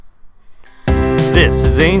This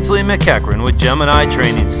is Ainsley McEachran with Gemini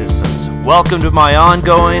Training Systems. Welcome to my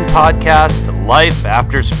ongoing podcast, Life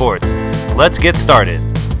After Sports. Let's get started.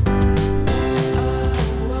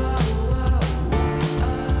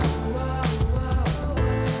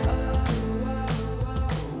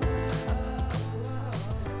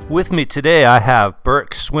 With me today I have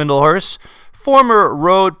Burke Swindlehurst, former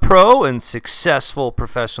road pro and successful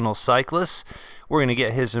professional cyclist. We're going to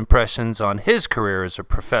get his impressions on his career as a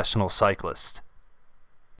professional cyclist.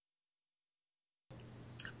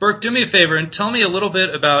 Burke, do me a favor and tell me a little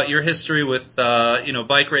bit about your history with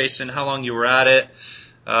bike racing, how long you were at it,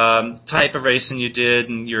 type of racing you did,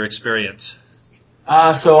 and your experience.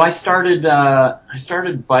 So I started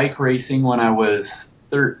bike racing when I was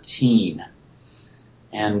 13,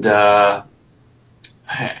 and I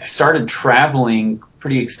started traveling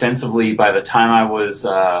pretty extensively by the time I was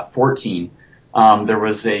 14. There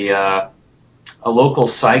was a local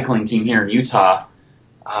cycling team here in Utah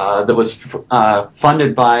that was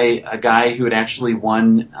funded by a guy who had actually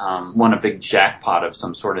won a big jackpot of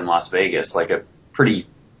some sort in Las Vegas, like a pretty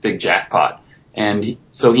big jackpot. And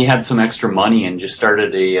so he had some extra money and just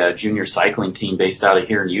started a junior cycling team based out of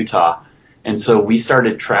here in Utah. And so we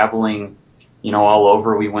started traveling, all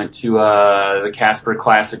over. We went to the Casper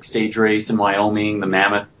Classic stage race in Wyoming, the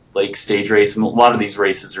Mammoth Lake stage race. And a lot of these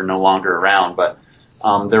races are no longer around, but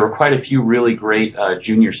there were quite a few really great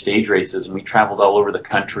junior stage races, and we traveled all over the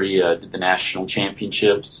country, did the national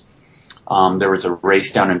championships. There was a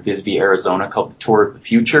race down in Bisbee, Arizona called the Tour of the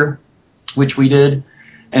Future, which we did.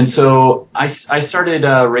 And so I started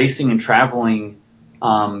racing and traveling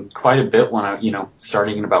quite a bit when I,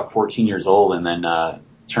 starting at about 14 years old, and then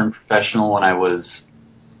turned professional when I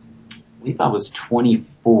believe I was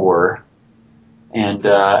 24. And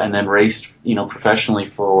then raced, professionally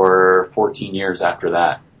for 14 years after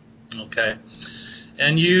that. Okay.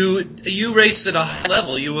 And you raced at a high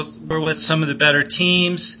level. You were with some of the better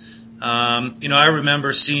teams. I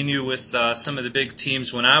remember seeing you with some of the big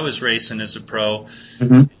teams when I was racing as a pro.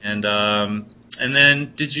 Mm-hmm. And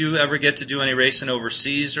then did you ever get to do any racing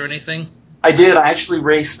overseas or anything? I did. I actually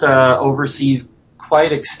raced overseas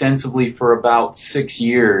quite extensively for about 6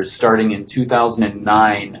 years, starting in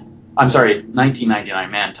 2009. I'm sorry,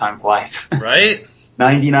 1999. Man, time flies. Right?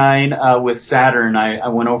 99 with Saturn. I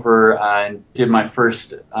went over and did my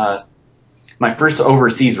first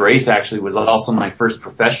overseas race. Actually, was also my first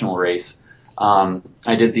professional race. I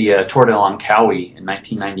did the Tour de Langkawi in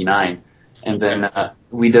 1999, and then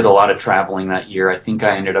we did a lot of traveling that year. I think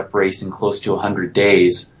I ended up racing close to 100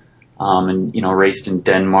 days, and raced in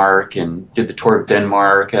Denmark and did the Tour of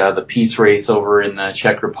Denmark, the Peace Race over in the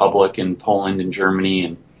Czech Republic and Poland and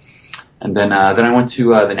Germany, and then I went to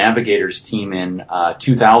the Navigators team in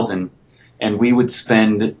 2000, and we would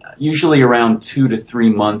spend usually around 2 to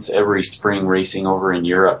 3 months every spring racing over in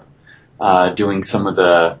Europe, doing some of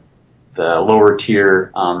the lower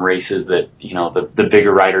tier races that the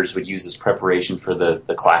bigger riders would use as preparation for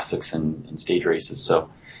the classics and stage races.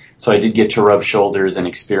 So I did get to rub shoulders and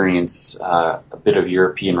experience a bit of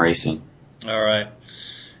European racing. All right.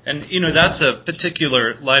 And, that's a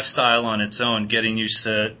particular lifestyle on its own, getting used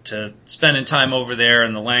to spending time over there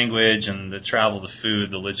and the language and the travel, the food,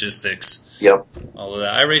 the logistics. Yep. All of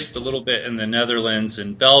that. I raced a little bit in the Netherlands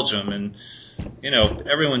and Belgium, and,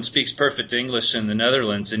 everyone speaks perfect English in the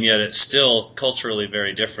Netherlands, and yet it's still culturally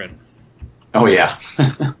very different. Oh, yeah.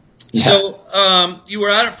 Yeah. So you were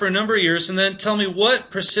at it for a number of years, and then tell me what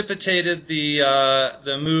precipitated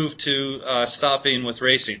the move to stopping with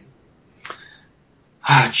racing.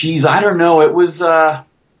 Geez, I don't know. It was, I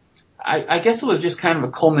guess it was just kind of a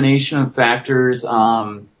culmination of factors.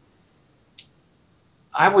 I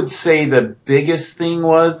would say the biggest thing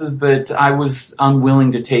is that I was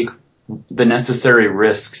unwilling to take the necessary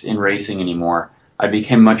risks in racing anymore. I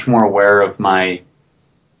became much more aware of my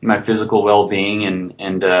physical well-being,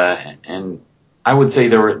 and I would say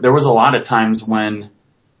there was a lot of times when,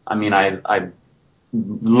 I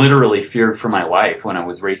literally feared for my life when I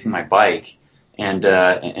was racing my bike. And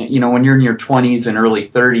when you're in your 20s and early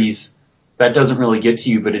 30s, that doesn't really get to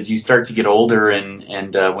you. But as you start to get older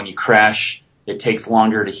and when you crash, it takes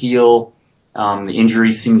longer to heal. The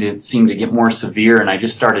injuries seem to get more severe. And I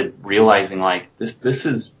just started realizing, like, this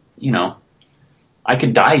is, I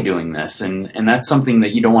could die doing this. And that's something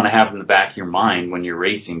that you don't want to have in the back of your mind when you're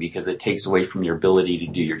racing, because it takes away from your ability to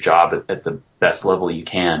do your job at the best level you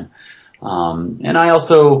can. And I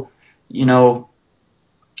also,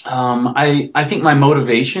 I think my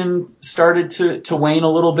motivation started to wane a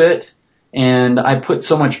little bit, and I put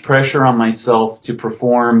so much pressure on myself to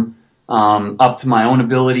perform up to my own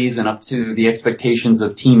abilities and up to the expectations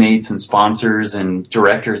of teammates and sponsors and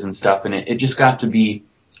directors and stuff. And it just got to be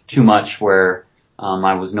too much where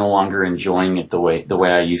I was no longer enjoying it the way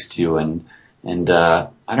I used to. And I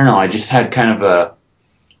don't know, I just had kind of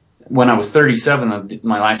when I was 37,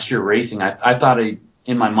 my last year racing, I thought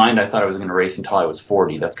in my mind, I thought I was going to race until I was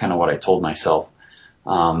 40. That's kind of what I told myself.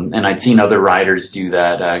 And I'd seen other riders do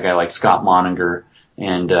that, a guy like Scott Moninger,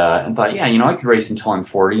 and thought, yeah, I could race until I'm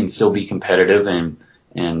 40 and still be competitive and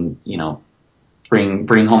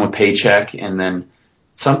bring home a paycheck. And then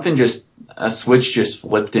a switch just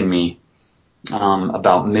flipped in me,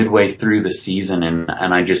 about midway through the season. And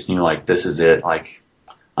I just knew, like, this is it. Like,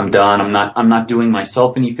 I'm done. I'm not doing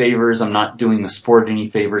myself any favors. I'm not doing the sport any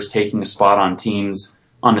favors, taking a spot on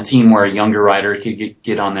a team where a younger rider could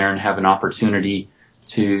get on there and have an opportunity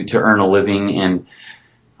to earn a living. And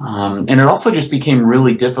it also just became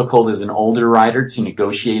really difficult as an older rider to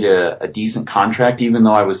negotiate a decent contract, even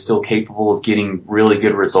though I was still capable of getting really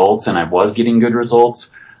good results, and I was getting good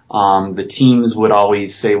results. The teams would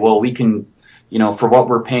always say, well, we can, for what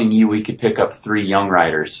we're paying you, we could pick up 3 young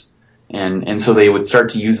riders. And so they would start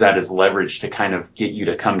to use that as leverage to kind of get you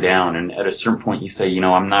to come down. And at a certain point you say,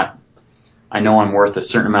 I know I'm worth a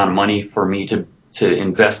certain amount of money for me to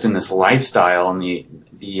invest in this lifestyle and the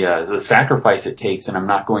sacrifice it takes, and I'm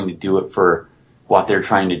not going to do it for what they're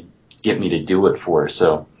trying to get me to do it for.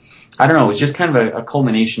 So I don't know, it was just kind of a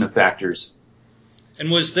culmination of factors.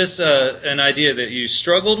 And was this an idea that you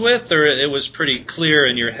struggled with, or it was pretty clear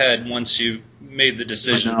in your head once you made the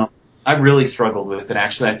decision? No, I really struggled with it,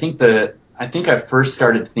 actually. I think I first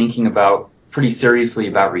started thinking pretty seriously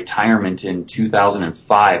about retirement in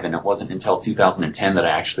 2005, and it wasn't until 2010 that I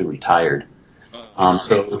actually retired.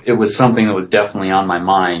 So it was something that was definitely on my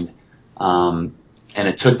mind, and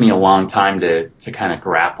it took me a long time to kind of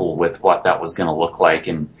grapple with what that was going to look like.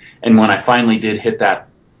 And when I finally did hit that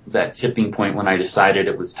tipping point, when I decided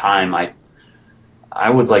it was time, I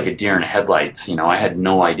was like a deer in headlights. I had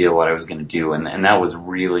no idea what I was going to do, and that was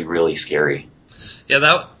really, really scary.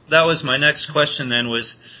 Yeah, that was my next question then,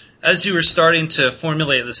 was as you were starting to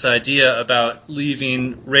formulate this idea about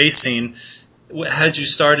leaving racing, had you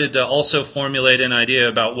started to also formulate an idea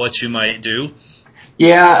about what you might do?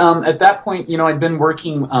 Yeah, at that point, I'd been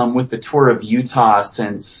working with the Tour of Utah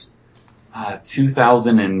since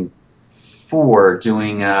 2004,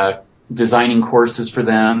 doing designing courses for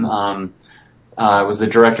them. I was the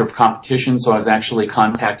director of competition, so I was actually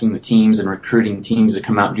contacting the teams and recruiting teams to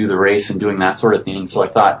come out and do the race and doing that sort of thing. So I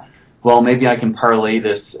thought, well, maybe I can parlay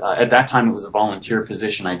this. At that time, it was a volunteer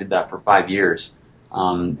position. I did that for 5 years.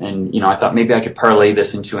 I thought maybe I could parlay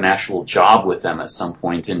this into an actual job with them at some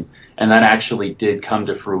point. And that actually did come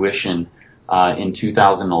to fruition in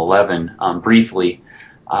 2011, briefly.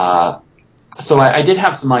 So I did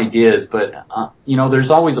have some ideas, but,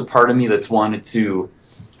 there's always a part of me that's wanted to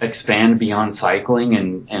expand beyond cycling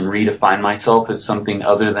and redefine myself as something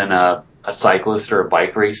other than a cyclist or a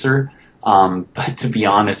bike racer. But to be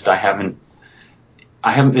honest, I haven't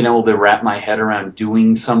been able to wrap my head around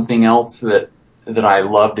doing something else that I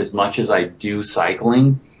loved as much as I do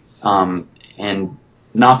cycling. And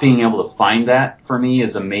not being able to find that for me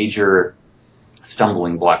is a major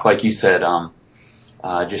stumbling block. Like you said,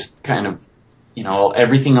 just kind of,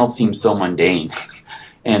 everything else seems so mundane.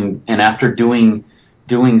 and after doing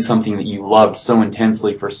something that you loved so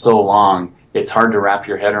intensely for so long, it's hard to wrap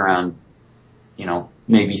your head around,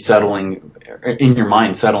 maybe settling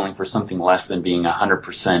for something less than being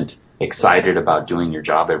 100% excited about doing your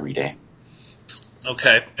job every day.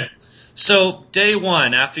 Okay. So day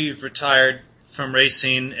one, after you've retired from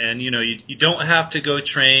racing and, you don't have to go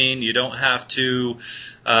train, you don't have to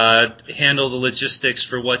handle the logistics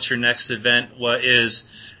for what your next event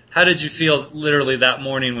is, how did you feel literally that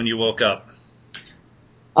morning when you woke up?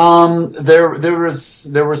 There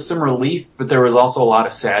was some relief, but there was also a lot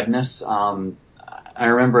of sadness. I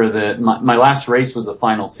remember that my last race was the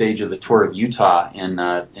final stage of the Tour of Utah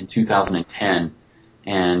in 2010,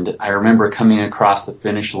 and I remember coming across the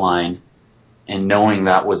finish line and knowing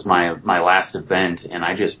that was my last event, and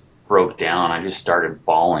I just broke down. I just started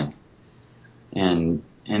bawling, and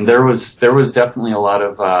there was definitely a lot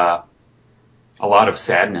of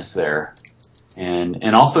sadness there.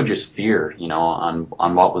 And also just fear,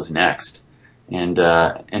 on what was next. And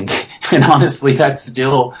honestly, I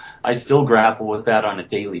still grapple with that on a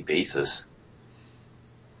daily basis.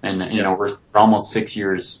 And, we're almost 6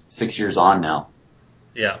 years on now.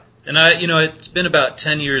 Yeah. And it's been about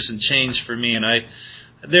 10 years and change for me. And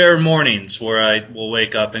there are mornings where I will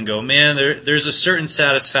wake up and go, man, there's a certain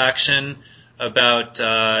satisfaction about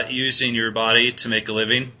using your body to make a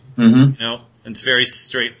living. Mm-hmm. It's very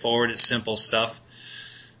straightforward. It's simple stuff.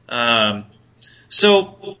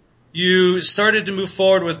 So you started to move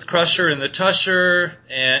forward with Crusher and the Tusher,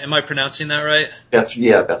 and am I pronouncing that right?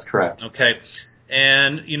 That's correct. Okay.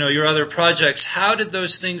 And, your other projects, how did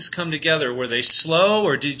those things come together? Were they slow,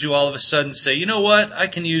 or did you all of a sudden say, you know what, I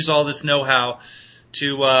can use all this know-how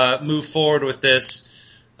to move forward with this?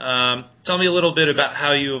 Tell me a little bit about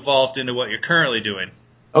how you evolved into what you're currently doing.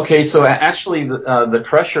 Okay, so actually the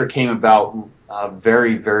Crusher came about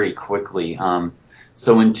very, very quickly.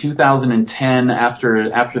 So in 2010,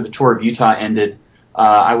 after the tour of Utah ended,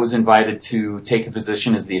 I was invited to take a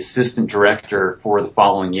position as the assistant director for the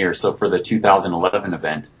following year, so for the 2011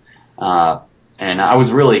 event. And I was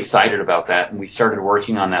really excited about that, and we started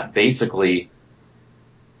working on that basically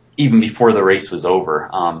even before the race was over.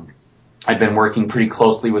 I'd been working pretty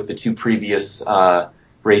closely with the two previous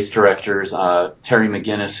race directors, Terry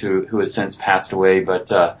McGinnis, who has since passed away,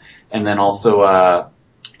 and then also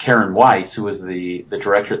Karen Weiss, who was the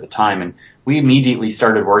director at the time, and we immediately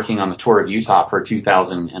started working on the Tour of Utah for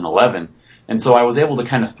 2011. And so I was able to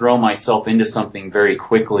kind of throw myself into something very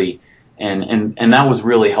quickly, and that was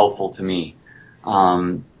really helpful to me.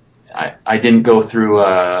 I didn't go through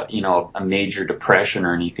a major depression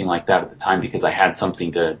or anything like that at the time because I had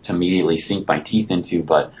something to immediately sink my teeth into.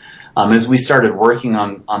 But as we started working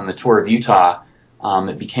on the Tour of Utah,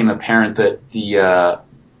 it became apparent that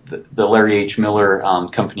the Larry H. Miller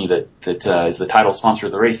company that is the title sponsor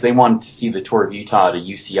of the race, they wanted to see the Tour of Utah at a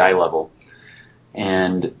UCI level.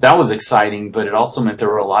 And that was exciting, but it also meant there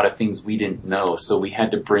were a lot of things we didn't know. So we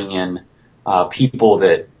had to bring in people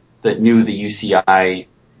that knew the UCI,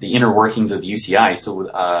 the inner workings of the UCI.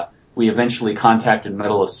 So we eventually contacted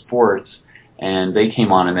Medalist Sports, and they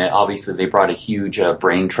came on, and they brought a huge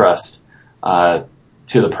brain trust to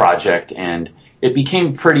the project. And it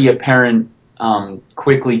became pretty apparent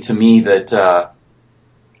quickly to me that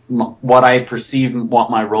what I perceived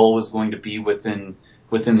what my role was going to be within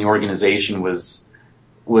the organization was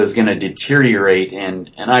going to deteriorate,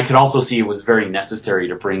 and I could also see it was very necessary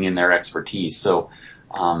to bring in their expertise. So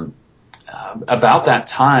about that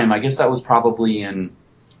time, I guess that was probably in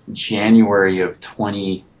January of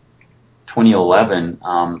 2011,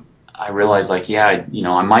 I realized I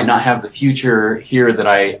might not have the future here that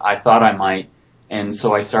I thought I might, and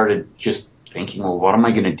so I started just thinking, well, what am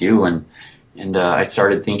I going to do? And I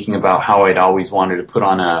started thinking about how I'd always wanted to put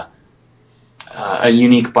on a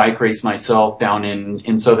unique bike race myself down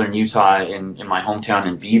in southern Utah in my hometown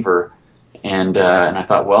in Beaver. And I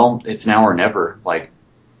thought, well, it's now or never. Like,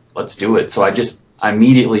 let's do it. So I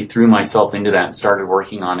immediately threw myself into that and started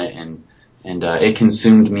working on it. And it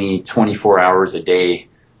consumed me 24 hours a day,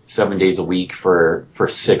 7 days a week for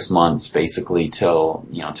 6 months, basically, till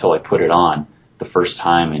I put it on the first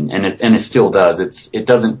time, and it still does. It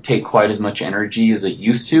doesn't take quite as much energy as it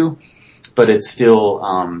used to, but it's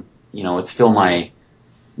still it's still my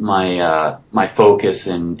focus,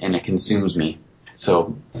 and it consumes me.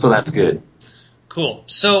 So that's good. Cool.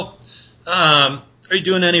 So, are you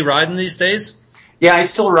doing any riding these days? Yeah, I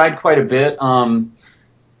still ride quite a bit.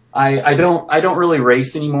 I don't really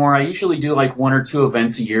race anymore. I usually do like 1 or 2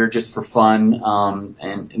 events a year just for fun,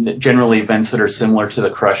 and generally events that are similar to the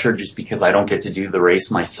Crusher, just because I don't get to do the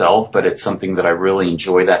race myself, but it's something that I really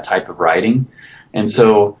enjoy, that type of riding. And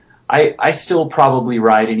so I still probably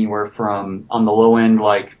ride anywhere from, on the low end,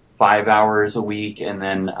 like 5 hours a week, and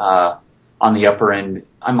then on the upper end,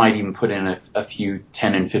 I might even put in a few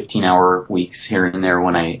 10 and 15 hour weeks here and there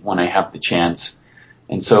when I have the chance.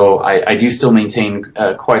 And so I do still maintain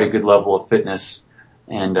quite a good level of fitness,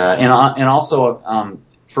 and also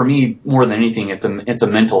for me, more than anything, it's a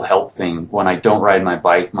mental health thing. When I don't ride my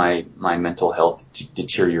bike, my mental health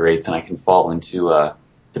deteriorates, and I can fall into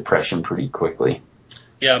depression pretty quickly.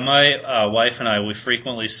 Yeah, my wife and I, we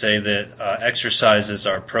frequently say that exercise is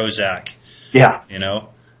our Prozac. Yeah.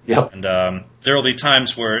 Yep. And there will be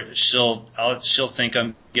times where she'll think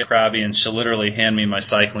I'm getting crabby, and she'll literally hand me my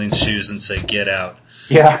cycling shoes and say, "Get out."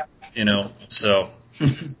 Yeah. So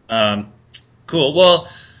cool. Well,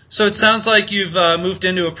 so it sounds like you've moved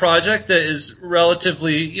into a project that is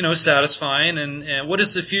relatively, satisfying. And what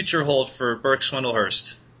does the future hold for Burke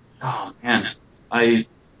Swindlehurst? Oh man, I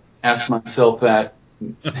ask myself that.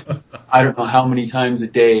 I don't know how many times a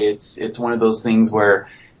day. It's one of those things where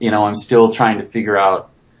I'm still trying to figure out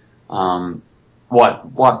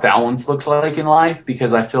what balance looks like in life,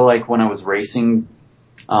 because I feel like when I was racing,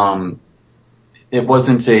 it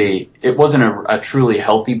wasn't a truly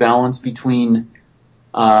healthy balance between,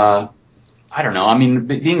 I don't know. I mean,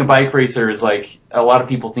 being a bike racer is like, a lot of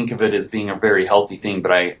people think of it as being a very healthy thing,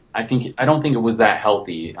 but I don't think it was that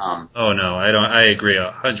healthy. Oh no, I don't. I agree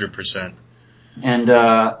 100%. And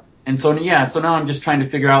so now I'm just trying to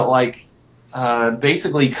figure out, like,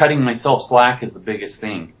 basically cutting myself slack is the biggest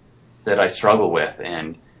thing that I struggle with,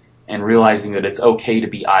 and realizing that it's okay to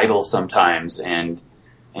be idle sometimes and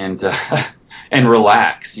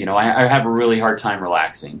relax. I have a really hard time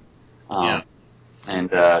relaxing. So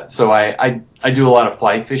I do a lot of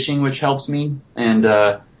fly fishing, which helps me, and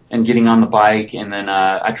getting on the bike, and then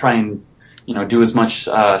I try and do as much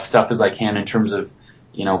stuff as I can in terms of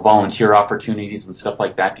volunteer opportunities and stuff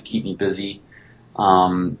like that to keep me busy.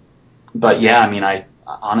 But yeah, I mean, I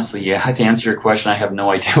honestly, to answer your question, I have no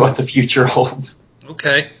idea what the future holds.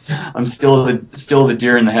 Okay. I'm still the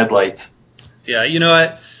deer in the headlights.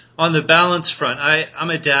 Yeah, on the balance front, I'm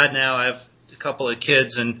a dad now. I have a couple of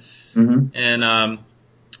kids, and I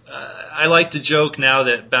like to joke now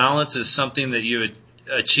that balance is something that you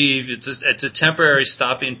achieve. It's a temporary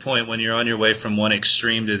stopping point when you're on your way from one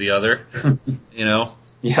extreme to the other.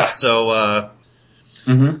 Yeah. So,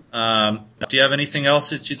 do you have anything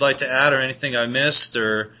else that you'd like to add, or anything I missed,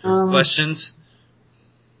 or questions?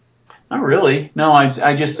 Not really. No,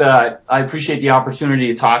 I just I appreciate the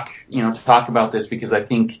opportunity to talk about this, because I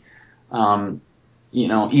think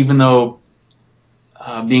even though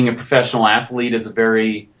being a professional athlete is a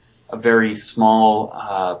very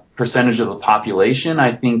small percentage of the population,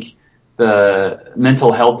 I think the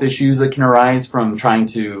mental health issues that can arise from trying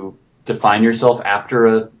to define yourself after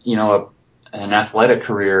an athletic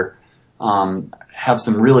career have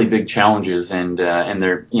some really big challenges, and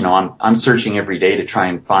they're I'm searching every day to try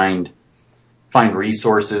and find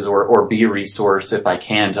resources or be a resource if I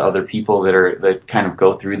can to other people that kind of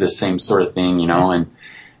go through the same sort of thing, I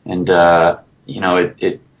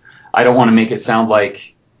don't want to make it sound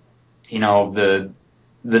like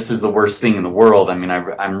this is the worst thing in the world. I mean,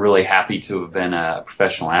 I'm really happy to have been a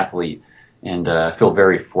professional athlete, and I feel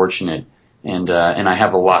very fortunate, and I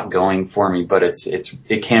have a lot going for me, but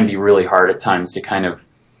it can be really hard at times to kind of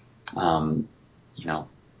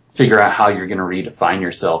figure out how you're going to redefine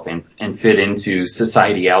yourself and fit into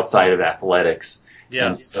society outside of athletics. Yeah.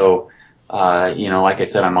 And so, like I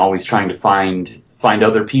said, I'm always trying to find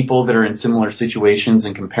other people that are in similar situations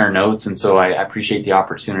and compare notes. And so I appreciate the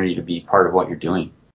opportunity to be part of what you're doing.